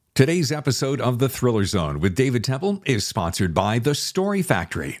Today's episode of The Thriller Zone with David Temple is sponsored by The Story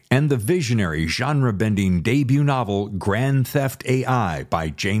Factory and the visionary genre-bending debut novel Grand Theft AI by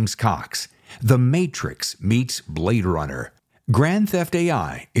James Cox. The Matrix meets Blade Runner. Grand Theft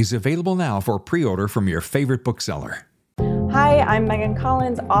AI is available now for pre-order from your favorite bookseller. Hi, I'm Megan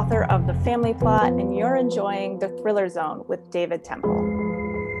Collins, author of The Family Plot, and you're enjoying The Thriller Zone with David Temple.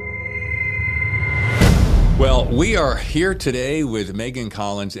 Well, we are here today with Megan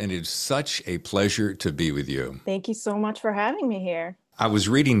Collins, and it's such a pleasure to be with you. Thank you so much for having me here. I was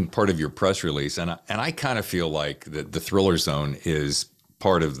reading part of your press release, and I kind of feel like the Thriller Zone is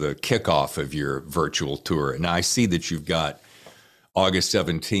part of the kickoff of your virtual tour. Now, I see that you've got August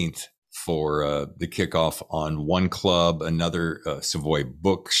 17th for the kickoff on one club, another Savoy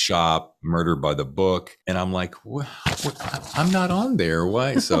Bookshop, Murder by the Book. And I'm like, I'm not on there.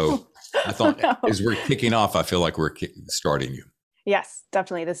 Why? So I thought as we're kicking off, I feel like we're starting you. Yes,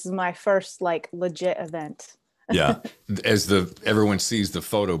 definitely. This is my first legit event. Yeah. As everyone sees the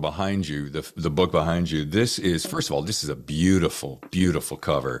photo behind you, the book behind you, this is, first of all, this is a beautiful, beautiful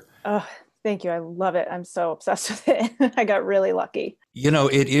cover. Oh, thank you. I love it. I'm so obsessed with it. I got really lucky. You know,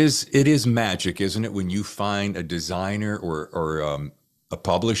 it is magic, isn't it? When you find a designer or a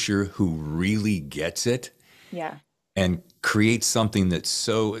publisher who really gets it. Yeah. And create something that's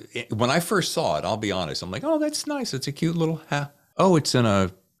so, when I first saw it, I'll be honest, I'm like, oh, that's nice. It's a cute little,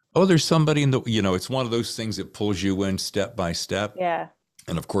 there's somebody it's one of those things that pulls you in step by step. Yeah.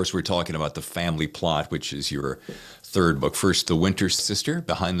 And of course, we're talking about The Family Plot, which is your third book. First, The Winter Sister,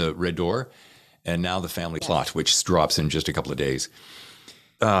 Behind the Red Door, and now The Family Plot, which drops in just a couple of days.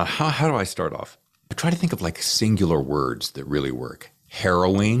 How do I start off? I try to think of singular words that really work.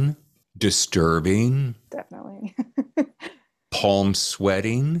 Harrowing, disturbing. Definitely. Palm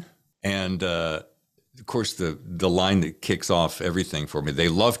sweating, and of course the line that kicks off everything for me. They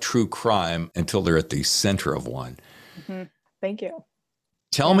love true crime until they're at the center of one. Mm-hmm. Thank you.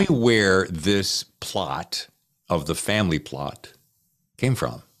 Tell me where this plot of The Family Plot came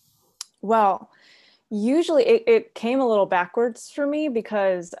from. Well, usually it came a little backwards for me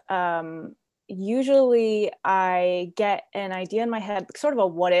because usually I get an idea in my head, sort of a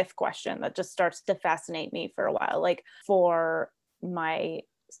what if question that just starts to fascinate me for a while. Like for my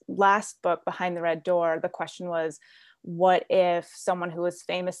last book, Behind the Red Door, the question was, what if someone who was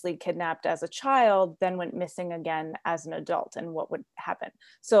famously kidnapped as a child then went missing again as an adult, and what would happen?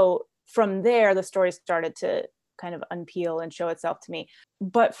 So from there, the story started to kind of unpeel and show itself to me.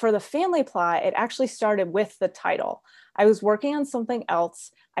 But for The Family Plot, it actually started with the title. I was working on something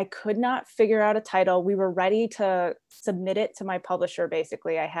else. I could not figure out a title. We were ready to submit it to my publisher,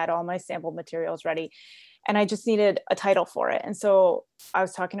 basically. I had all my sample materials ready, and I just needed a title for it. And so I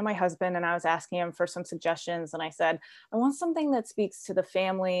was talking to my husband and I was asking him for some suggestions. And I said, I want something that speaks to the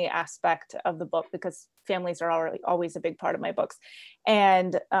family aspect of the book, because families are always a big part of my books.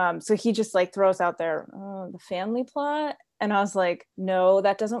 And so he just throws out there, The Family Plot. And I was like, no,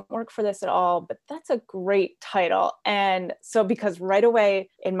 that doesn't work for this at all, but that's a great title. And so because right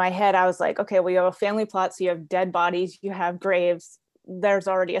away in my head, I was like, okay, well, you have a family plot. So you have dead bodies, you have graves. There's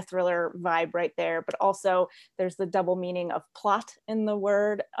already a thriller vibe right there, but also there's the double meaning of plot in the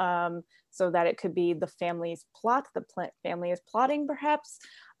word, so that it could be the family's plot, family is plotting perhaps.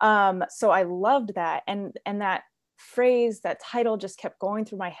 So I loved that. And that phrase, that title just kept going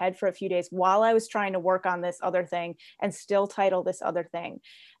through my head for a few days while I was trying to work on this other thing and still title this other thing.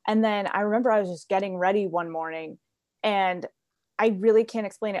 And then I remember I was just getting ready one morning, and I really can't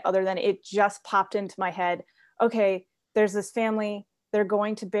explain it other than it just popped into my head. Okay, there's this family, they're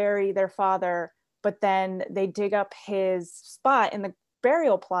going to bury their father, but then they dig up his spot in the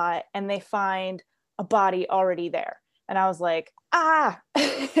burial plot and they find a body already there. And I was like,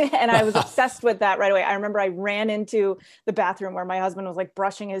 and I was obsessed with that right away. I remember I ran into the bathroom where my husband was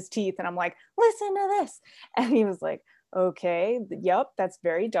brushing his teeth, and I'm like, listen to this. And he was like, okay, yep, that's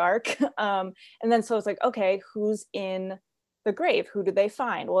very dark. And then so it's like, okay, who's in the grave? Who did they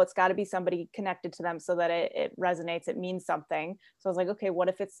find? Well, it's got to be somebody connected to them so that it resonates, it means something. So I was like, okay, what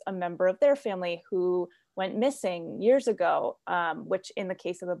if it's a member of their family who went missing years ago, which in the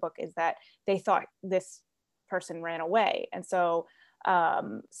case of the book is that they thought this person ran away. And so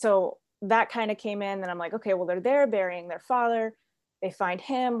so that kind of came in, and I'm like, okay, well, they're there burying their father, they find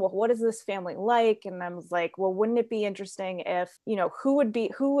him. Well, what is this family like? And I was like, well, wouldn't it be interesting if, who would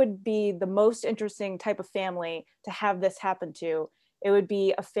be the most interesting type of family to have this happen to It would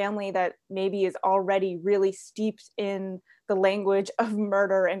be a family that maybe is already really steeped in the language of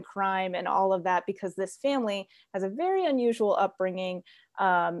murder and crime and all of that, because this family has a very unusual upbringing,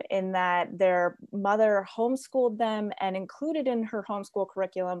 in that their mother homeschooled them and included in her homeschool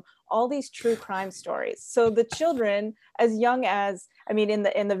curriculum all these true crime stories. So the children, as young as, I mean,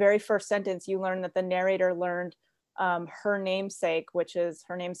 in the very first sentence, you learn that the narrator learned her namesake, which is,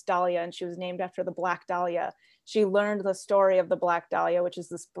 her name's Dahlia, and she was named after the Black Dahlia. She learned the story of the Black Dahlia, which is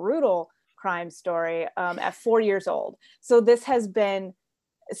this brutal crime story, at 4 years old. So this has been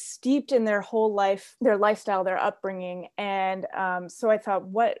steeped in their whole life, their lifestyle, their upbringing. And so I thought,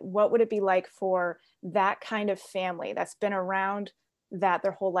 what would it be like for that kind of family that's been around that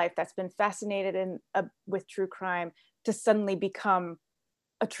their whole life, that's been fascinated with true crime, to suddenly become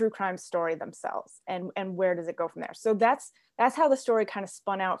a true crime story themselves, and where does it go from there? So that's how the story kind of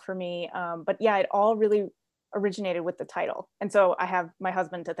spun out for me. But yeah, it all really originated with the title. And so I have my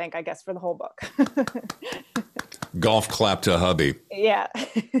husband to thank, I guess, for the whole book. Golf clap to hubby. Yeah.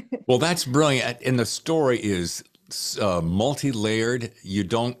 Well, that's brilliant. And the story is multi-layered. You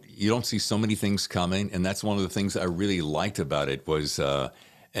don't see so many things coming. And that's one of the things I really liked about it was,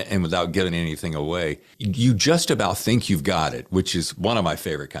 and without giving anything away, you just about think you've got it, which is one of my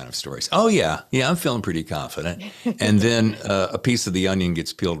favorite kind of stories. Oh yeah, I'm feeling pretty confident. And then a piece of the onion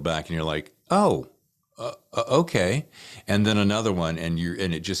gets peeled back and you're like, oh, okay. And then another one, and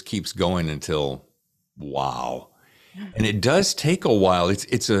it just keeps going until, wow. And it does take a while.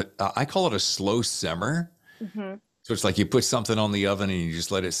 I call it a slow simmer. Mm-hmm. So it's like you put something on the oven and you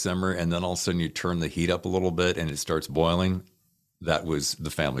just let it simmer, and then all of a sudden you turn the heat up a little bit and it starts boiling. That was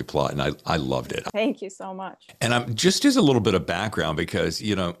the family plot, and I loved it. Thank you so much. And I'm just as a little bit of background, because,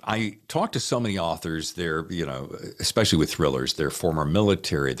 I talk to so many authors, they're, especially with thrillers, they're former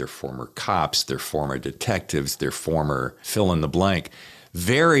military, they're former cops, they're former detectives, they're former fill in the blank.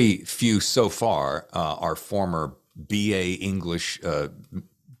 Very few so far are former BA English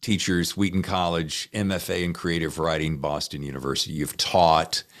teachers, Wheaton College, MFA in creative writing, Boston University. You've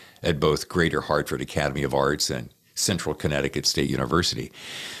taught at both Greater Hartford Academy of Arts and Central Connecticut State University.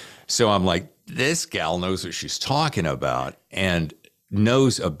 So I'm like, this gal knows what she's talking about and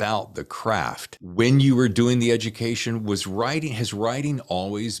knows about the craft. When you were doing the education, has writing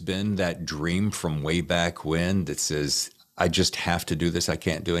always been that dream from way back when that says, I just have to do this, I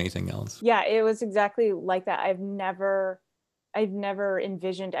can't do anything else? Yeah, it was exactly like that. I've never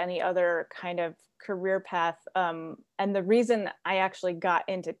envisioned any other kind of career path. And the reason I actually got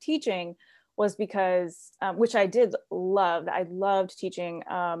into teaching was because, which I did love. I loved teaching.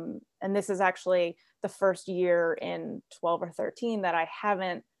 And this is actually the first year in 12 or 13 that I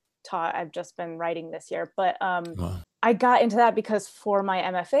haven't taught. I've just been writing this year. But wow. I got into that because for my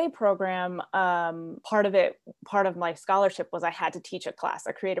MFA program, part of my scholarship was I had to teach a class,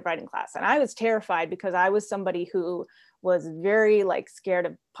 a creative writing class. And I was terrified because I was somebody who was very scared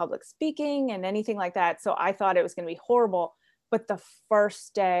of public speaking and anything like that. So I thought it was going to be horrible. But the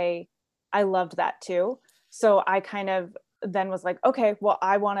first day, I loved that too. So I kind of then was like, okay, well,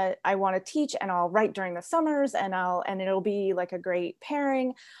 I want to teach, and I'll write during the summers, and it'll be like a great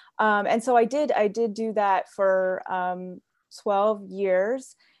pairing. And so I did do that for 12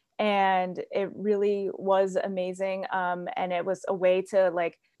 years, and it really was amazing. And it was a way to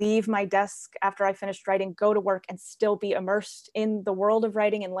leave my desk after I finished writing, go to work, and still be immersed in the world of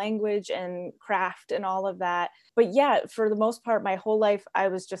writing and language and craft and all of that. But yeah, for the most part, my whole life, I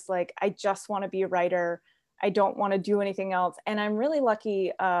was just like, I just want to be a writer. I don't want to do anything else. And I'm really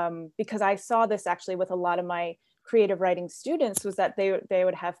lucky because I saw this actually with a lot of my creative writing students, was that they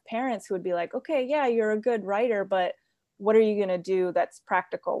would have parents who would be like, okay, yeah, you're a good writer, but what are you going to do that's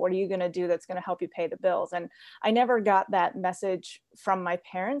practical? What are you going to do that's going to help you pay the bills? And I never got that message from my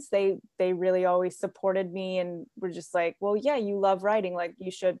parents. They really always supported me and were just like, well, yeah, you love writing,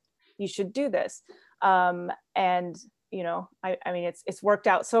 you should do this. And I mean, it's worked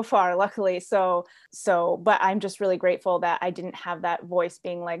out so far, luckily. So, but I'm just really grateful that I didn't have that voice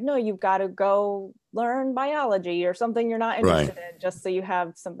being like, no, you've got to go learn biology or something you're not interested in, just so you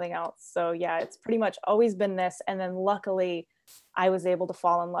have something else. So yeah, it's pretty much always been this. And then luckily I was able to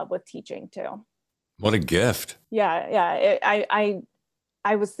fall in love with teaching too. What a gift. Yeah.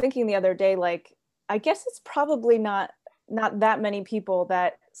 I was thinking the other day, I guess it's probably not that many people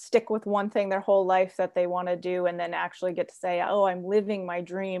that stick with one thing their whole life that they want to do and then actually get to say, oh, I'm living my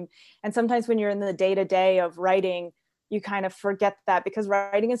dream. And sometimes when you're in the day-to-day of writing, you kind of forget that, because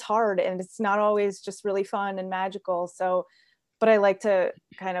writing is hard and it's not always just really fun and magical. So, but I like to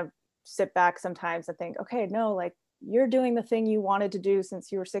kind of sit back sometimes and think, okay, no, you're doing the thing you wanted to do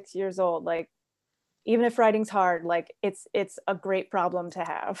since you were 6 years old. even if writing's hard, like it's a great problem to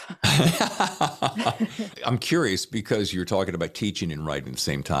have. I'm curious because you're talking about teaching and writing at the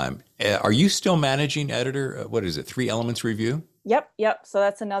same time. Are you still managing editor? What is it? Three Elements Review? Yep. So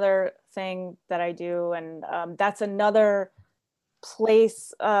that's another thing that I do, and that's another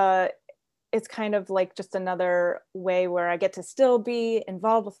place. It's kind of like just another way where I get to still be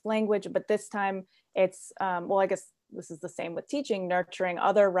involved with language, but this time it's well, I guess this is the same with teaching, nurturing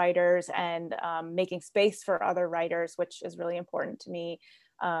other writers and making space for other writers, which is really important to me.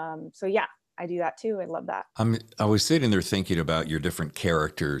 So yeah, I do that too. I love that. I was sitting there thinking about your different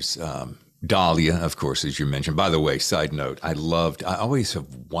characters. Dahlia, of course, as you mentioned. By the way, side note, I always have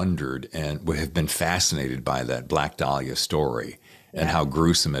wondered and have been fascinated by that Black Dahlia story and how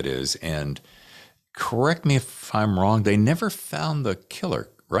gruesome it is. And correct me if I'm wrong, they never found the killer,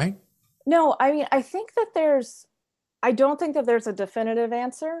 right? No, I mean, I don't think that there's a definitive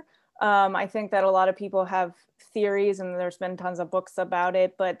answer. I think that a lot of people have theories and there's been tons of books about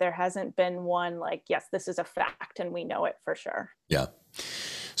it, but there hasn't been one like, yes, this is a fact and we know it for sure. Yeah.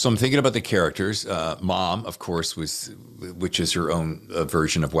 So I'm thinking about the characters. Mom, of course, which is her own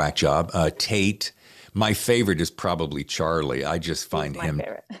version of Whack Job. Tate. My favorite is probably Charlie. I just find him.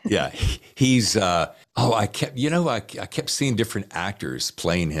 Favorite. Yeah, he's. I kept seeing different actors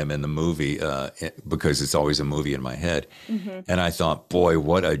playing him in the movie because it's always a movie in my head, and I thought, boy,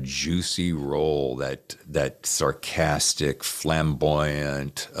 what a juicy role that sarcastic,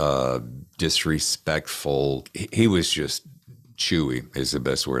 flamboyant, disrespectful. He was just. Chewy is the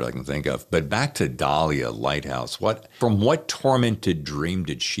best word I can think of. But back to Dahlia Lighthouse. From what tormented dream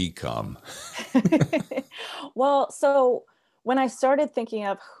did she come? Well, so when I started thinking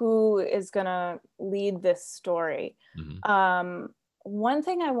of who is going to lead this story, one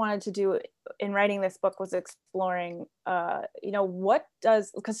thing I wanted to do in writing this book was exploring,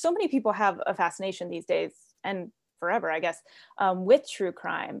 because so many people have a fascination these days and forever, I guess, with true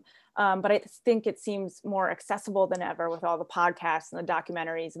crime. But I think it seems more accessible than ever with all the podcasts and the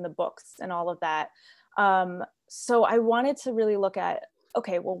documentaries and the books and all of that. So I wanted to really look at,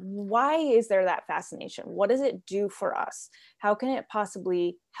 okay, well, why is there that fascination? What does it do for us? How can it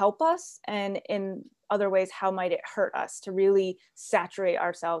possibly help us? And in other ways, how might it hurt us to really saturate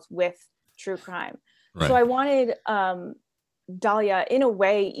ourselves with true crime? Right. So I wanted Dahlia, in a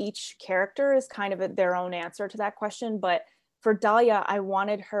way, each character is kind of their own answer to that question. But for Dahlia, I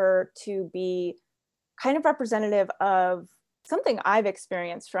wanted her to be kind of representative of something I've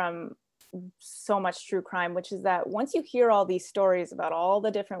experienced from so much true crime, which is that once you hear all these stories about all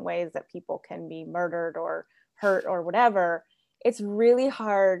the different ways that people can be murdered or hurt or whatever, it's really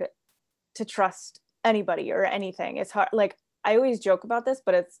hard to trust anybody or anything. It's hard. Like, I always joke about this,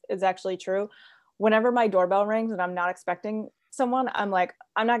 but it's actually true. Whenever my doorbell rings and I'm not expecting someone, I'm like,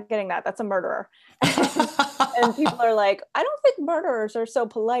 I'm not getting that. That's a murderer. And people are like, I don't think murderers are so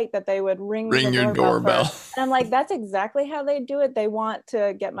polite that they would ring your doorbell. And I'm like, that's exactly how they do it. They want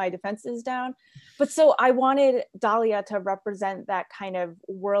to get my defenses down. But so I wanted Dahlia to represent that kind of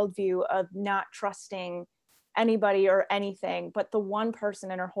worldview of not trusting anybody or anything. But the one person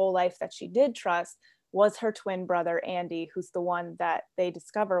in her whole life that she did trust was her twin brother, Andy, who's the one that they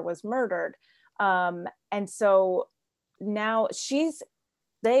discover was murdered. And so now the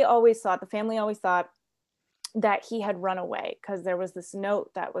family always thought that he had run away because there was this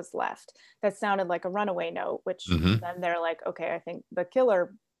note that was left that sounded like a runaway note, which then they're like, okay, I think the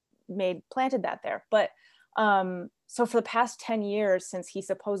killer planted that there. But so for the past 10 years since he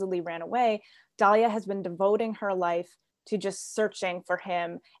supposedly ran away, Dahlia has been devoting her life to just searching for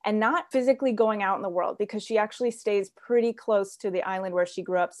him and not physically going out in the world, because she actually stays pretty close to the island where she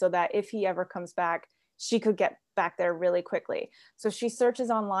grew up so that if he ever comes back, she could get back there really quickly. So she searches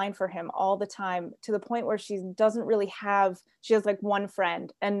online for him all the time, to the point where she has like one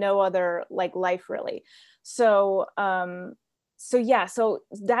friend and no other like life really. So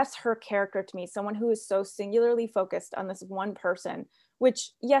that's her character to me, someone who is so singularly focused on this one person,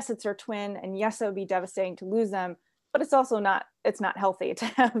 which, yes, it's her twin, and yes, it would be devastating to lose them, but it's also not healthy to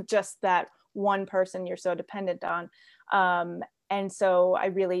have just that one person you're so dependent on. And so I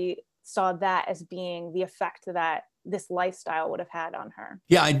really saw that as being the effect that this lifestyle would have had on her.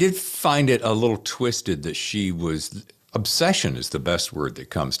 Yeah, I did find it a little twisted that she was, obsession is the best word that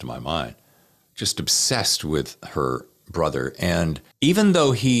comes to my mind, just obsessed with her brother. And even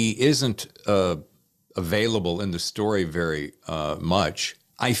though he isn't available in the story very much,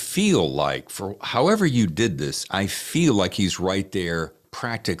 I feel like, for however you did this, I feel like he's right there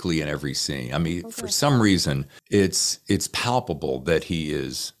practically in every scene. I mean, for some reason, it's palpable that he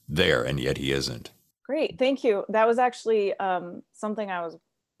is there, and yet he isn't. Great, thank you. That was actually something I was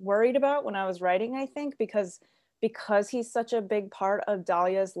worried about when I was writing, I think, because he's such a big part of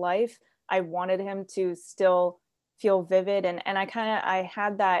Dahlia's life. I wanted him to still feel vivid. And I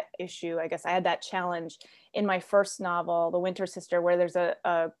had that issue, I guess I had that challenge in my first novel, The Winter Sister, where there's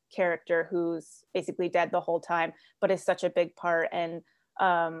a character who's basically dead the whole time, but is such a big part. And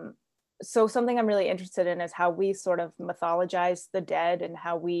so something I'm really interested in is how we sort of mythologize the dead and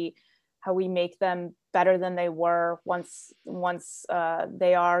how we make them better than they were once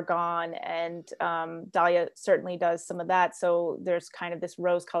they are gone. And Dahlia certainly does some of that. So there's kind of this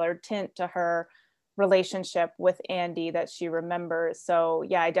rose-colored tint to her relationship with Andy that she remembers. So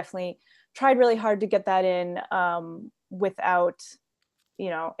yeah, I definitely tried really hard to get that in without,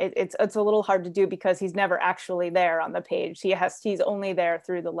 it's a little hard to do because he's never actually there on the page. He's only there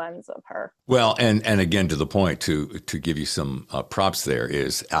through the lens of her. Well, and again, to the point, to give you some props there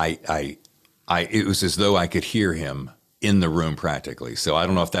is it was as though I could hear him in the room practically. So I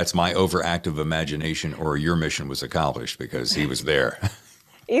don't know if that's my overactive imagination or your mission was accomplished because he was there.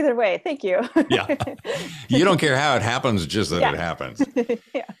 Either way, thank you. Yeah. You don't care how it happens, just that it happens.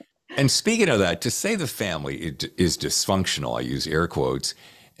 Yeah. And speaking of that, to say the family is dysfunctional, I use air quotes,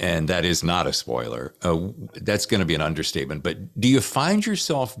 and that is not a spoiler. That's going to be an understatement. But do you find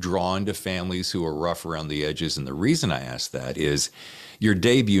yourself drawn to families who are rough around the edges? And the reason I ask that is your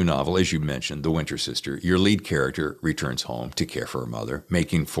debut novel, as you mentioned, The Winter Sister, your lead character returns home to care for her mother,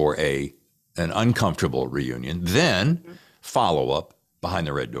 making for an uncomfortable reunion. Then follow-up, Behind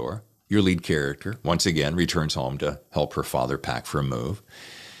the Red Door, your lead character, once again, returns home to help her father pack for a move.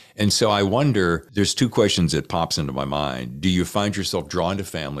 And so I wonder, there's two questions that pops into my mind. Do you find yourself drawn to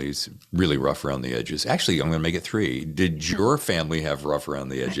families really rough around the edges? Actually, I'm going to make it three. Did your family have rough around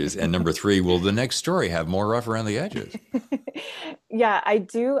the edges? And number three, will the next story have more rough around the edges? Yeah, I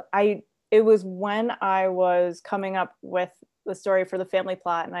do. It was when I was coming up with the story for the family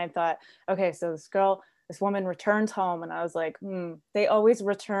plot, and I thought, okay, so this woman returns home, and I was like, they always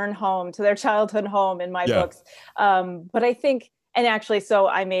return home to their childhood home in my books. But I think, and actually, so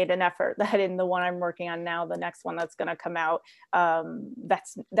I made an effort that in the one I'm working on now, the next one that's going to come out,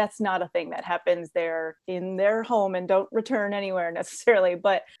 that's not a thing that happens. They're in their home and don't return anywhere necessarily.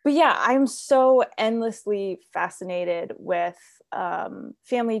 But yeah, I'm so endlessly fascinated with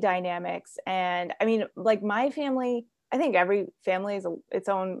family dynamics. And I mean, like my family, I think every family is its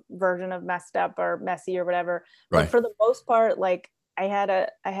own version of messed up or messy or whatever. Right. But for the most part, like I had a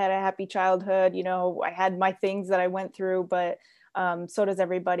happy childhood, I had my things that I went through, but so does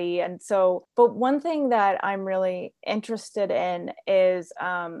everybody. And so, but one thing that I'm really interested in is,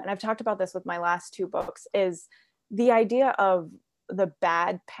 and I've talked about this with my last two books, is the idea of the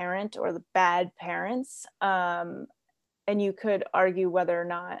bad parent or the bad parents. And you could argue whether or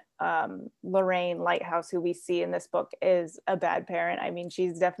not Lorraine Lighthouse, who we see in this book, is a bad parent. I mean,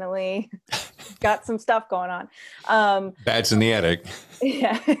 she's definitely got some stuff going on. Bats in the attic.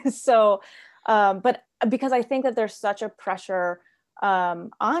 Yeah. So, but because I think that there's such a pressure I'm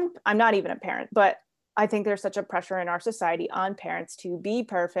not even a parent, but I think there's such a pressure in our society on parents to be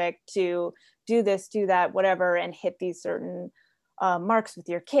perfect, to do this, do that, whatever, and hit these certain marks with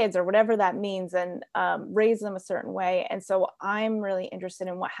your kids or whatever that means, and raise them a certain way. And so I'm really interested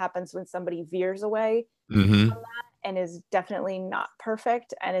in what happens when somebody veers away from that and is definitely not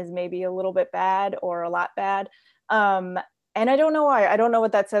perfect and is maybe a little bit bad or a lot bad. And I don't know why. I don't know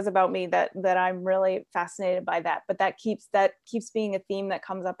what that says about me, that I'm really fascinated by that. But that keeps being a theme that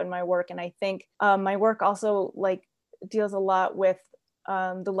comes up in my work. And I think my work also like deals a lot with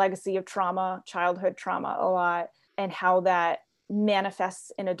the legacy of trauma, childhood trauma a lot, and how that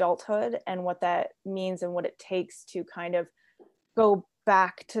manifests in adulthood and what that means and what it takes to kind of go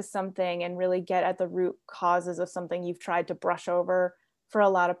back to something and really get at the root causes of something you've tried to brush over for a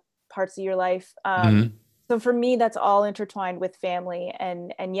lot of parts of your life. So for me, that's all intertwined with family.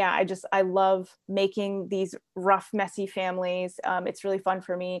 And yeah, I love making these rough, messy families. It's really fun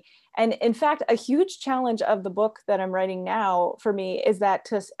for me. And in fact, a huge challenge of the book that I'm writing now for me is that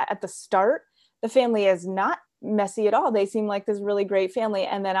at the start, the family is not messy at all. They seem like this really great family.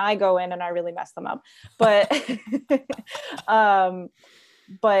 And then I go in and I really mess them up. But,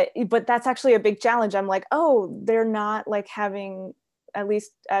 but that's actually a big challenge. I'm like, oh, they're not like having, at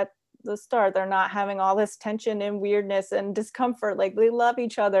least at the start, they're not having all this tension and weirdness and discomfort. Like they love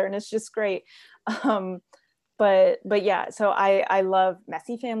each other and it's just great. But yeah, so I love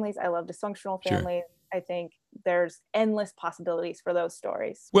messy families. I love dysfunctional families. Sure. I think there's endless possibilities for those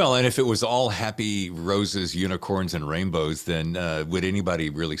stories. Well, and if it was all happy roses, unicorns, and rainbows, then would anybody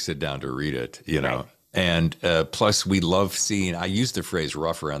really sit down to read it, you know? Right. And plus, we love seeing, I used the phrase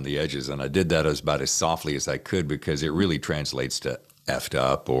rough around the edges, and I did that about as softly as I could because it really translates to effed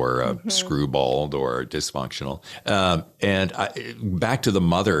up or Hmm. screwballed or dysfunctional. Back to the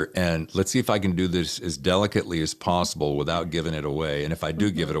mother, and let's see if I can do this as delicately as possible without giving it away. And if I do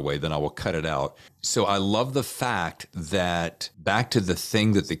give it Hmm. away, then I will cut it out. So I love the fact that back to the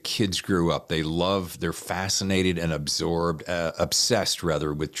thing that the kids grew up, they're fascinated and obsessed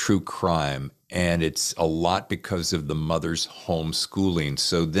rather with true crime. And it's a lot because of the mother's homeschooling.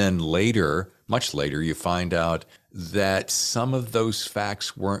 So then later, much later, you find out that some of those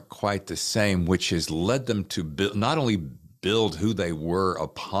facts weren't quite the same, which has led them to not only build who they were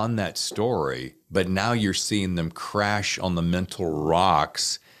upon that story, but now you're seeing them crash on the mental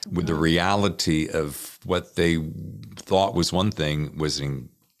rocks with the Hmm. reality of what they thought was one thing was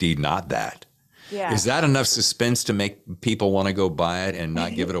indeed not that. Yeah. Is that enough suspense to make people want to go buy it and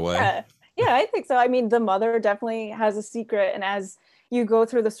not give it away? Yeah. Yeah, I think so. I mean, the mother definitely has a secret. And as you go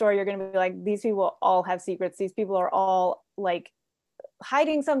through the story, you're going to be like, these people all have secrets. These people are all like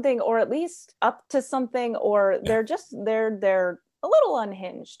hiding something, or at least up to something, or Yeah. they're a little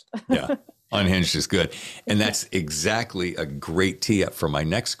unhinged. Yeah. Unhinged is good. And that's exactly a great tee up for my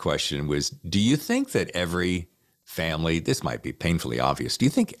next question was, do you think that every family, this might be painfully obvious, do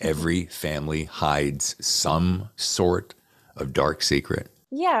you think every family hides some sort of dark secret?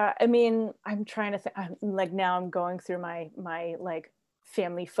 Yeah, I mean, I'm trying to think. I'm like now I'm going through my like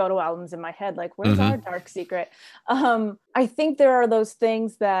family photo albums in my head. Like, where's our Hmm. dark secret? I think there are those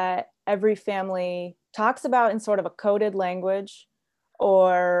things that every family talks about in sort of a coded language,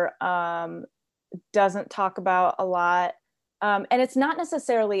 or doesn't talk about a lot. And it's not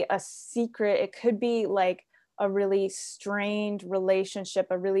necessarily a secret. It could be like a really strained relationship,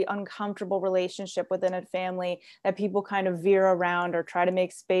 a really uncomfortable relationship within a family that people kind of veer around or try to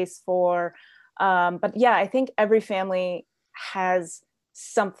make space for. But yeah, I think every family has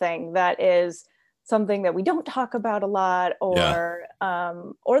something that is something that we don't talk about a lot, Yeah.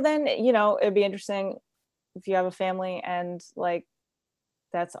 or then, you know, it'd be interesting if you have a family and like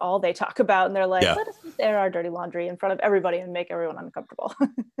that's all they talk about, and they're like, Yeah. let us just air our dirty laundry in front of everybody and make everyone uncomfortable.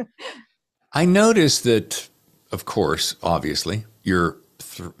 I noticed that, of course, obviously, your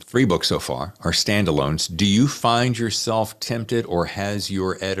three books so far are standalones. Do you find yourself tempted, or has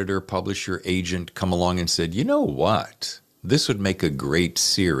your editor, publisher, agent come along and said, you know what? This would make a great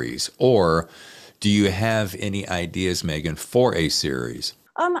series. Or do you have any ideas, Megan, for a series?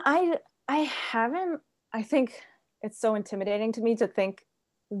 I haven't. I think it's so intimidating to me to think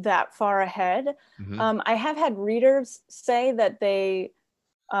that far ahead. Hmm. I have had readers say that they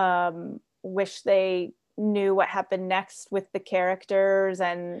wish they knew what happened next with the characters,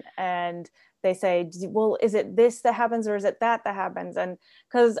 and they say, well, is it this that happens or is it that that happens? And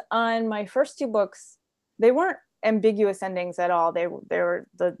because on my first two books, they weren't ambiguous endings at all. They were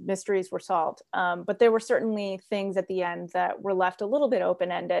the mysteries were solved, but there were certainly things at the end that were left a little bit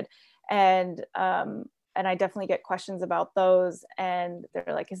open ended, and I definitely get questions about those. And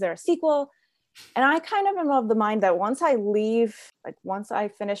they're like, is there a sequel? And I kind of am of the mind that once I leave, like once I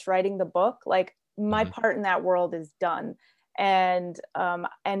finish writing the book, like my Hmm. part in that world is done. And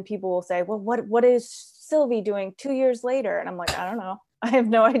people will say, well, what is Sylvie doing 2 years later? And I'm like, I don't know. I have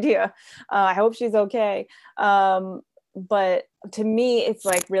no idea. I hope she's okay. But to me, it's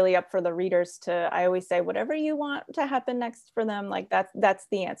like really up for the readers to, I always say, whatever you want to happen next for them, like that's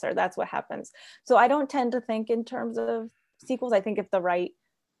the answer. That's what happens. So I don't tend to think in terms of sequels. I think if the right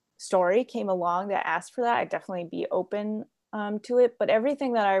story came along that asked for that, I'd definitely be open to it. But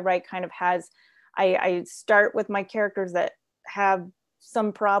everything that I write kind of has, I start with my characters that have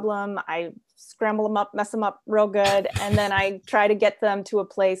some problem. I scramble them up, mess them up real good. And then I try to get them to a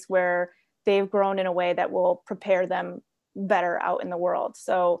place where they've grown in a way that will prepare them better out in the world.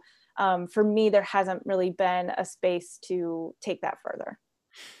 So for me, there hasn't really been a space to take that further.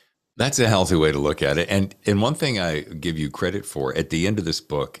 That's a healthy way to look at it. And one thing I give you credit for at the end of this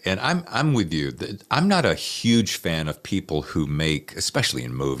book, and I'm with you. I'm not a huge fan of people who make, especially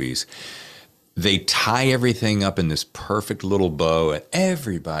in movies, they tie everything up in this perfect little bow and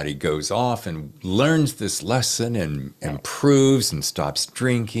everybody goes off and learns this lesson and Right. improves and stops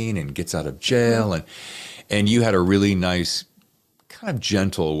drinking and gets out of Mm-hmm. jail and you had a really nice kind of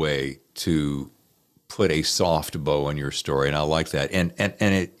gentle way to put a soft bow on your story, and I like that. And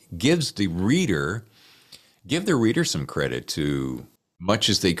it gives give the reader some credit to, much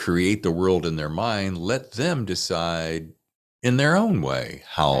as they create the world in their mind, let them decide in their own way Right.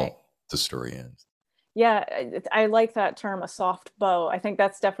 how the story ends. Yeah, I like that term, a soft bow. I think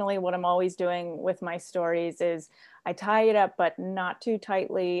that's definitely what I'm always doing with my stories is I tie it up, but not too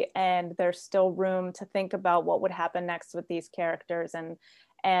tightly. And there's still room to think about what would happen next with these characters. And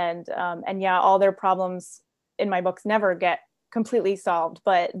yeah, all their problems in my books never get completely solved.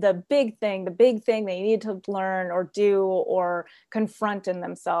 But the big thing they need to learn or do or confront in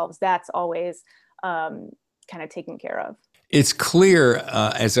themselves, that's always kind of taken care of. It's clear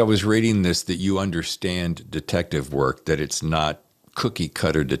as I was reading this that you understand detective work, that it's not cookie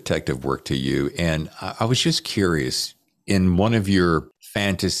cutter detective work to you. And I was just curious, in one of your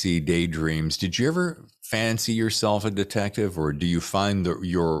fantasy daydreams, did you ever fancy yourself a detective, or do you find that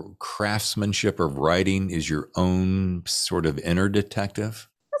your craftsmanship of writing is your own sort of inner detective?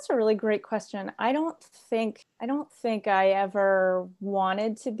 That's a really great question. I don't think I ever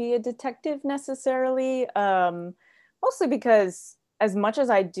wanted to be a detective necessarily. Mostly because as much as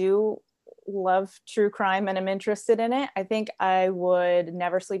I do love true crime and am interested in it, I think I would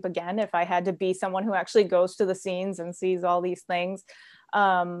never sleep again if I had to be someone who actually goes to the scenes and sees all these things.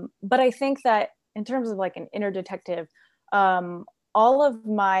 But I think that in terms of like an inner detective, all of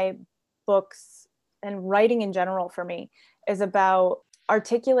my books and writing in general for me is about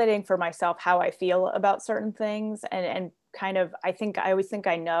articulating for myself how I feel about certain things, and kind of, I always think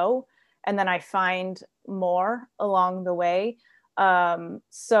I know, and then I find more along the way.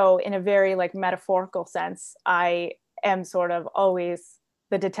 So in a very like metaphorical sense, I am sort of always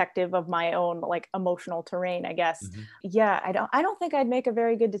the detective of my own like emotional terrain, I guess. Mhm. Yeah, I don't think I'd make a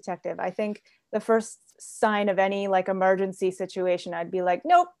very good detective. I think the first sign of any like emergency situation, I'd be like,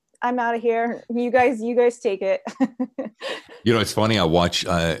 nope, I'm out of here. You guys take it. You know, it's funny. My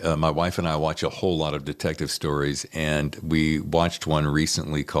wife and I watch a whole lot of detective stories, and we watched one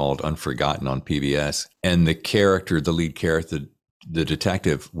recently called Unforgotten on PBS. And the lead character, the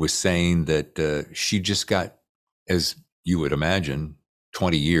detective, was saying that she just got, as you would imagine,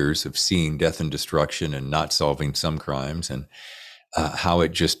 20 years of seeing death and destruction and not solving some crimes, and how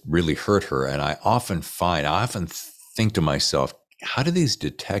it just really hurt her. And I often think to myself, how do these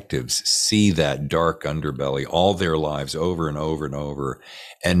detectives see that dark underbelly all their lives over and over and over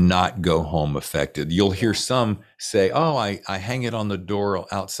and not go home affected? You'll hear some say, oh, I hang it on the door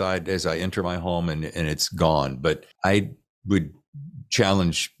outside as I enter my home and it's gone. But would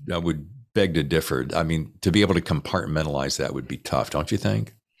I would beg to differ. I mean, to be able to compartmentalize that would be tough, don't you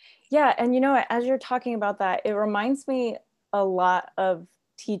think? Yeah, and as you're talking about that, it reminds me a lot of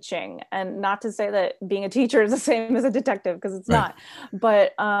teaching. And not to say that being a teacher is the same as a detective, because it's Right. not.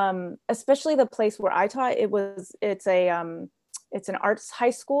 But especially the place where I taught, it's an arts high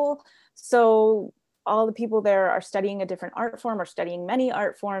school. So all the people there are studying a different art form or studying many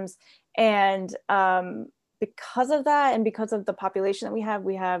art forms. And because of that, and because of the population that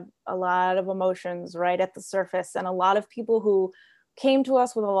we have a lot of emotions right at the surface, and a lot of people who came to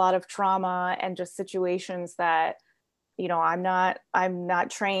us with a lot of trauma and just situations that I'm not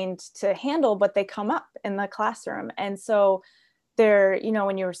trained to handle, but they come up in the classroom. And so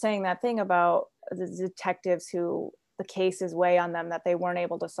when you were saying that thing about the detectives who the cases weigh on them that they weren't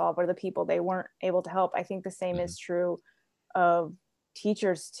able to solve, or the people they weren't able to help, I think the same Mhm. is true of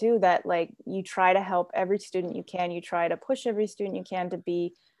teachers too, that like you try to help every student you can, you try to push every student you can to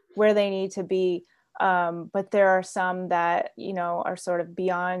be where they need to be. But there are some that are sort of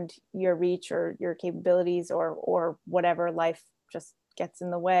beyond your reach or your capabilities, or whatever, life just gets in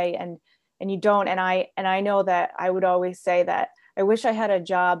the way, and you don't. And I know that I would always say that I wish I had a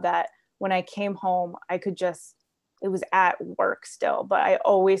job that when I came home I could just, it was at work still, but I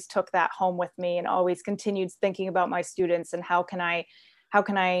always took that home with me and always continued thinking about my students and how can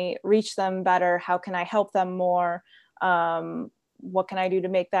I reach them better, how can I help them more, what can I do to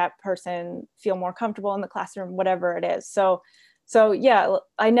make that person feel more comfortable in the classroom, whatever it is. So yeah,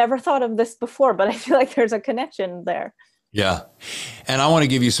 I never thought of this before, but I feel like there's a connection there. Yeah. And I want to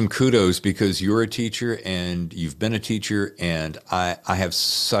give you some kudos because you're a teacher and you've been a teacher, and I have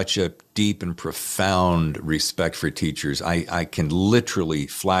such a deep and profound respect for teachers. I can literally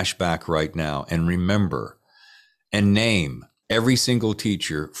flash back right now and remember and name every single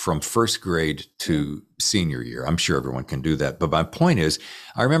teacher from first grade to senior year. I'm sure everyone can do that. But my point is,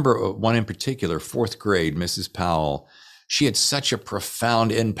 I remember one in particular, fourth grade, Mrs. Powell. She had such a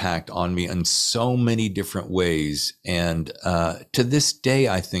profound impact on me in so many different ways. And to this day,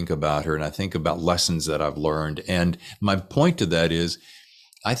 I think about her and I think about lessons that I've learned. And my point to that is,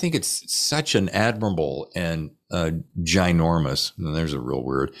 I think it's such an admirable and ginormous, and there's a real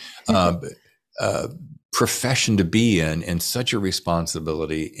word, uh, uh, profession to be in, and such a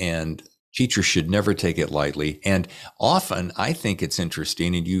responsibility. And teachers should never take it lightly. And often, I think it's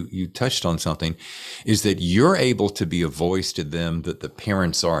interesting, and you touched on something, is that you're able to be a voice to them that the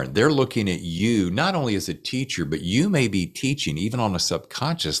parents aren't. They're looking at you not only as a teacher, but you may be teaching, even on a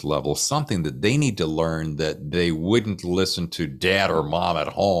subconscious level, something that they need to learn that they wouldn't listen to dad or mom at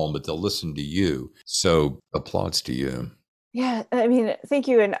home, but they'll listen to you. So applauds to you. Yeah, I mean, thank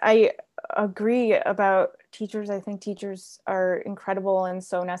you. And I agree about teachers. I think teachers are incredible and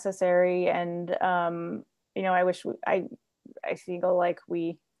so necessary. And I wish I feel like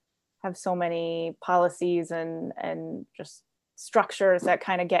we have so many policies and just structures that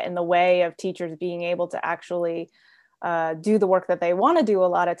kind of get in the way of teachers being able to actually do the work that they want to do a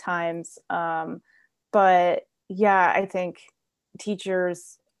lot of times. But yeah, I think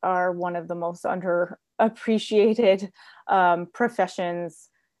teachers are one of the most underappreciated professions,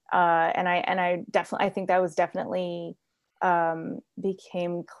 and I definitely, I think that was definitely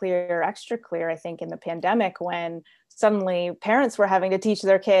became clear, extra clear, I think, in the pandemic when suddenly parents were having to teach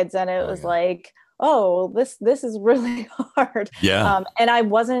their kids, and it Oh was yeah. like, oh, this is really hard. Yeah. And I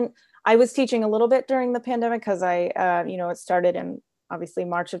was teaching a little bit during the pandemic because it started in obviously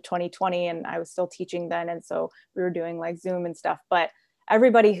March of 2020, and I was still teaching then, and so we were doing like Zoom and stuff. But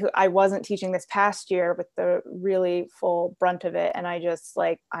everybody who I wasn't teaching this past year with the really full brunt of it, and I just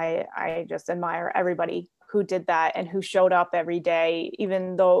admire everybody who did that and who showed up every day,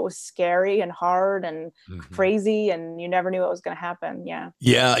 even though it was scary and hard and Mhm. crazy, and you never knew what was going to happen. Yeah.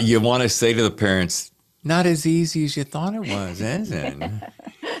 Yeah, you want to say to the parents, not as easy as you thought it was, is it?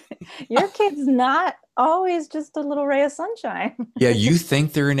 Your kid's not always just a little ray of sunshine. Yeah, you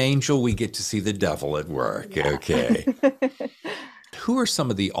think they're an angel, we get to see the devil at work. Yeah. Okay. Who are some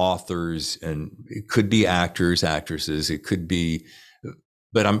of the authors, and it could be actors, actresses, it could be,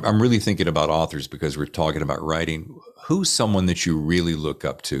 but I'm really thinking about authors because we're talking about writing. Who's someone that you really look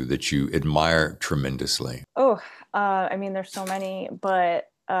up to, that you admire tremendously? Oh, I mean, there's so many, but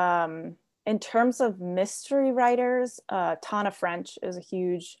in terms of mystery writers, Tana French is a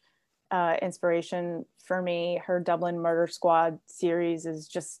huge inspiration for me. Her Dublin Murder Squad series is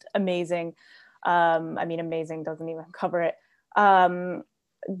just amazing. I mean, amazing doesn't even cover it.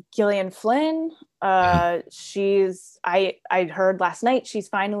 Gillian Flynn, I heard last night she's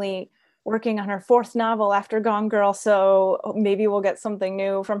finally working on her fourth novel after Gone Girl, so maybe we'll get something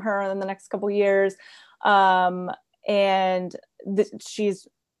new from her in the next couple years. Um, and she's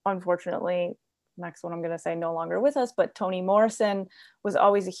unfortunately, next one I'm going to say, no longer with us, but Toni Morrison was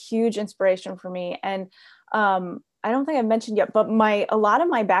always a huge inspiration for me. And I don't think I've mentioned yet, but a lot of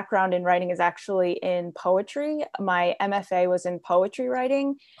my background in writing is actually in poetry. My MFA was in poetry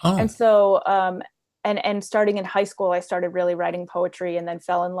writing. Oh, And so and starting in high school, I started really writing poetry and then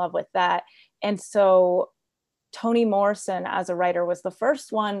fell in love with that. And so Toni Morrison as a writer was the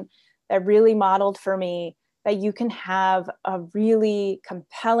first one that really modeled for me that you can have a really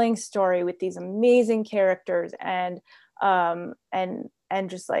compelling story with these amazing characters and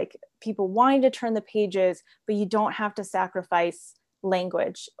just like people wanting to turn the pages, but you don't have to sacrifice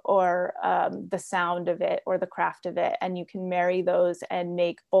language or the sound of it or the craft of it, and you can marry those and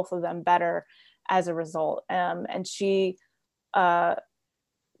make both of them better as a result. And she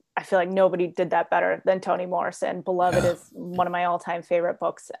I feel like nobody did that better than Toni Morrison. Beloved yeah. is one of my all-time favorite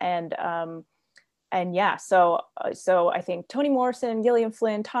books, and yeah, so I think Toni Morrison, Gillian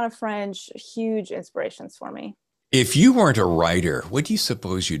Flynn, Tana French, huge inspirations for me. If you weren't a writer, what do you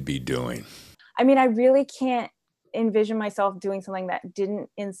suppose you'd be doing? I mean, I really can't envision myself doing something that didn't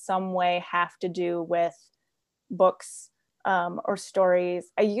in some way have to do with books or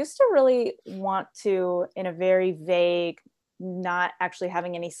stories. I used to really want to, in a very vague, not actually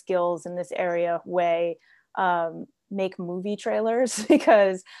having any skills in this area way, make movie trailers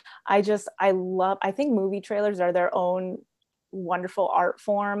because I think movie trailers are their own wonderful art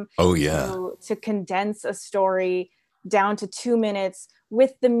form Oh, yeah. to condense a story down to 2 minutes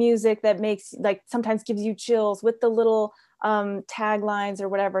with the music that makes like sometimes gives you chills, with the little taglines or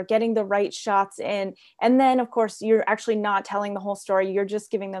whatever, getting the right shots in, and then of course you're actually not telling the whole story, you're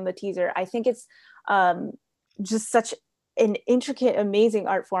just giving them the teaser. I think it's just such an intricate, amazing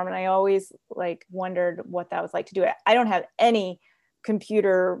art form, and I always like wondered what that was like to do it. I don't have any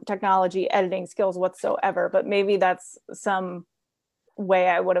computer technology editing skills whatsoever, but maybe that's some way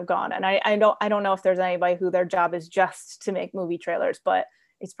I would have gone. And I don't know if there's anybody who their job is just to make movie trailers, but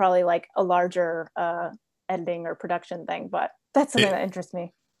it's probably like a larger editing or production thing. But that's something that interests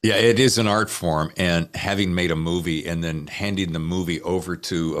me. Yeah, it is an art form. And having made a movie and then handing the movie over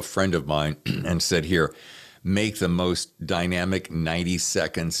to a friend of mine and said, here, make the most dynamic 90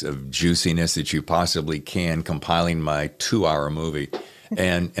 seconds of juiciness that you possibly can, compiling my 2-hour movie.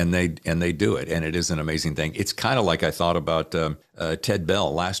 And they do it. And it is an amazing thing. It's kind of like I thought about Ted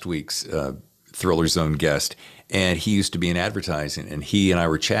Bell, last week's Thriller Zone guest, and he used to be in advertising, and he and I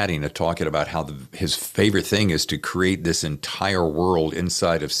were chatting and talking about how his favorite thing is to create this entire world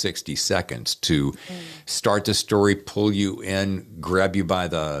inside of 60 seconds, to start the story, pull you in, grab you by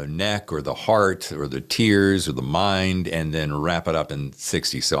the neck or the heart or the tears or the mind, and then wrap it up in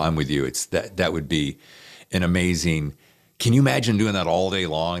 60. So I'm with you. It's that would be an amazing. Can you imagine doing that all day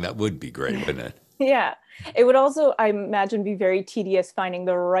long? That would be great, wouldn't it? Yeah. It would also, I imagine, be very tedious finding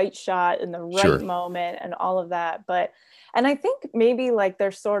the right shot in the right Sure. moment and all of that. And I think maybe like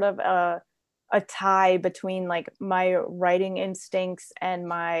there's sort of a tie between like my writing instincts and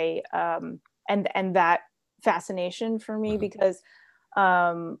my, and that fascination for me, because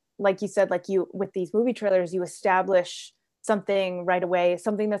like you said, like you, with these movie trailers, you establish something right away,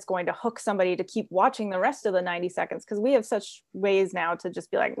 something that's going to hook somebody to keep watching the rest of the 90 seconds. Because we have such ways now to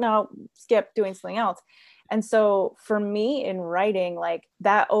just be like, no, skip, doing something else. And so for me in writing, like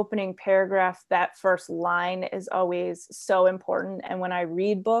that opening paragraph, that first line is always so important. And when I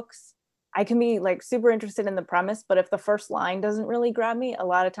read books, I can be like super interested in the premise, but if the first line doesn't really grab me, a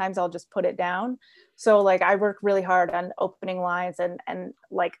lot of times I'll just put it down. So like I work really hard on opening lines and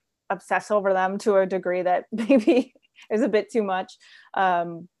like obsess over them to a degree that maybe is a bit too much. But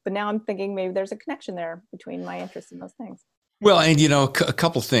now I'm thinking maybe there's a connection there between my interest in those things. Well, and a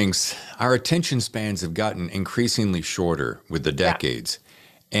couple things. Our attention spans have gotten increasingly shorter with the decades. Yeah.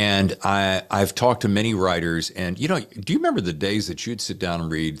 And I've talked to many writers, and, do you remember the days that you'd sit down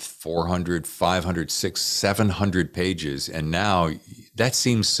and read 400, 500, 600, 700 pages? And now that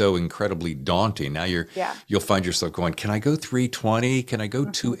seems so incredibly daunting. Now you'll find yourself going, can I go 320? Can I go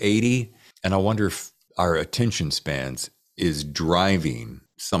 280? And I wonder if our attention spans is driving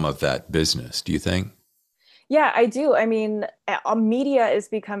some of that business. Do you think? Yeah, I do. I mean, media is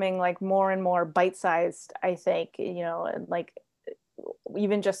becoming like more and more bite-sized, I think, like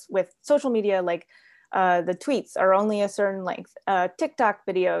even just with social media, like the tweets are only a certain length. TikTok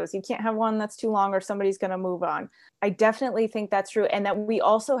videos, you can't have one that's too long or somebody's going to move on. I definitely think that's true. And that we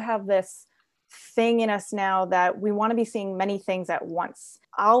also have this thing in us now that we want to be seeing many things at once.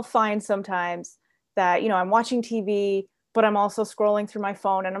 I'll find sometimes that, I'm watching TV, but I'm also scrolling through my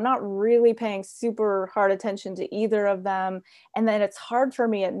phone and I'm not really paying super hard attention to either of them. And then it's hard for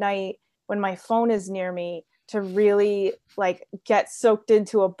me at night when my phone is near me to really like get soaked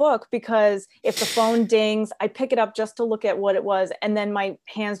into a book, because if the phone dings, I pick it up just to look at what it was. And then my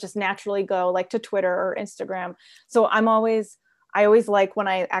hands just naturally go like to Twitter or Instagram. So I always like when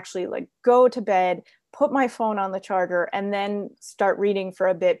I actually like go to bed, put my phone on the charger and then start reading for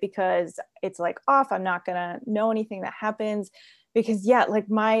a bit, because it's like off. I'm not going to know anything that happens, because like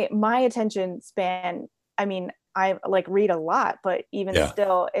my attention span, I mean, I like read a lot, but even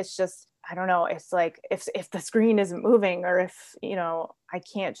still, it's just, I don't know. It's like, if the screen isn't moving, or if, I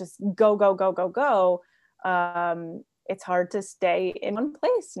can't just go, it's hard to stay in one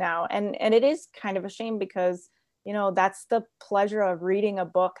place now. And it is kind of a shame, because that's the pleasure of reading a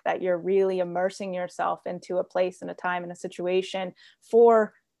book, that you're really immersing yourself into a place and a time and a situation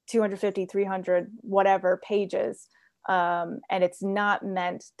for 250, 300, whatever pages. And it's not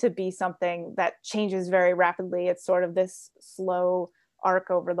meant to be something that changes very rapidly. It's sort of this slow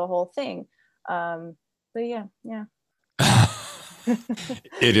arc over the whole thing. But yeah.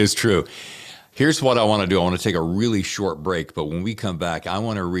 It is true. Here's what I want to do. I want to take a really short break, but when we come back, I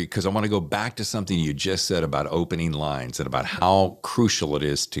want to read, because I want to go back to something you just said about opening lines and about how crucial it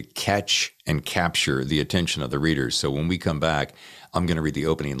is to catch and capture the attention of the readers. So when we come back, I'm going to read the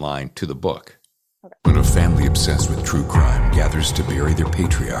opening line to the book. Okay. When a family obsessed with true crime gathers to bury their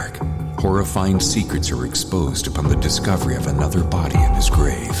patriarch, horrifying secrets are exposed upon the discovery of another body in his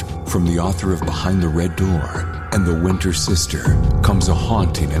grave. From the author of Behind the Red Door and The Winter Sister comes a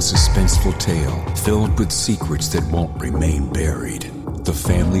haunting and suspenseful tale filled with secrets that won't remain buried. The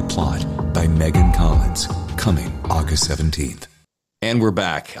Family Plot by Megan Collins, coming August 17th. And we're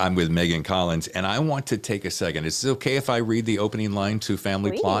back. I'm with Megan Collins, and I want to take a second. Is it okay if I read the opening line to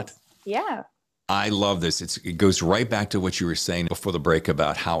Family Please. Plot? Yeah. I love this. It goes right back to what you were saying before the break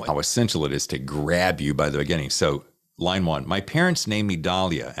about how essential it is to grab you by the beginning. So line 1, my parents named me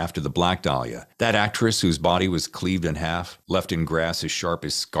Dahlia after the Black Dahlia, that actress whose body was cleaved in half, left in grass as sharp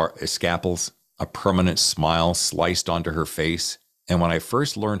as scalpels, a permanent smile sliced onto her face. And when I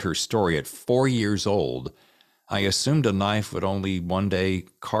first learned her story at 4 years old, I assumed a knife would only one day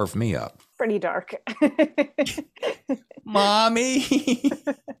carve me up. Pretty dark. Mommy,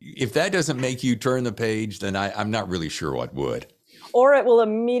 if that doesn't make you turn the page, then I'm not really sure what would. Or it will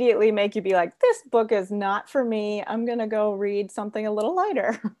immediately make you be like, this book is not for me. I'm going to go read something a little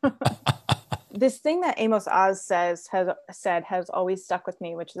lighter. this thing that Amos Oz has always stuck with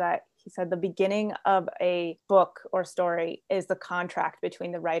me, which is that he said the beginning of a book or story is the contract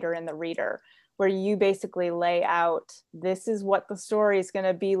between the writer and the reader, where you basically lay out, this is what the story is going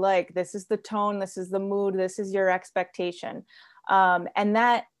to be like. This is the tone, this is the mood, this is your expectation. And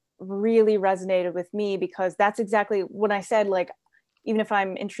that really resonated with me, because that's exactly when I said, like, even if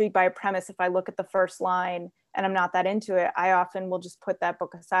I'm intrigued by a premise, if I look at the first line and I'm not that into it, I often will just put that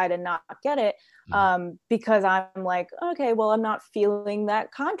book aside and not get it, because I'm like, okay, well, I'm not feeling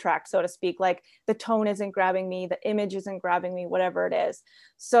that contract, so to speak. Like, the tone isn't grabbing me, the image isn't grabbing me, whatever it is.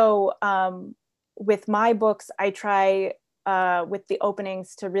 So with my books, I try with the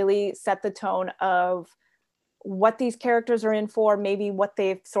openings to really set the tone of what these characters are in for, maybe what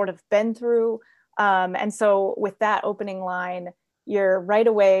they've sort of been through. And so with that opening line, you're right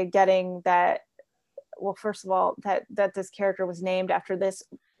away getting that, well, first of all, that this character was named after this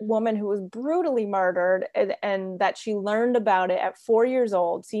woman who was brutally murdered, and that she learned about it at 4 years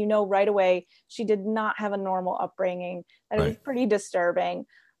old. So, you know, right away, she did not have a normal upbringing, and it was pretty disturbing.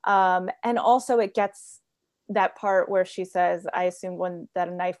 And also it gets that part where she says, I assumed that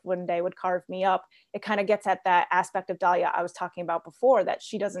a knife one day would carve me up. It kind of gets at that aspect of Dahlia I was talking about before, that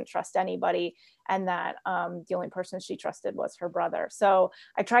she doesn't trust anybody, and that the only person she trusted was her brother. So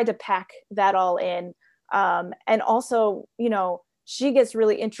I tried to pack that all in. And also, you know, she gets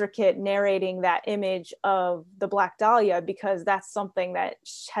really intricate narrating that image of the Black Dahlia, because that's something that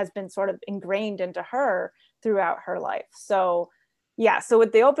has been sort of ingrained into her throughout her life. So yeah, so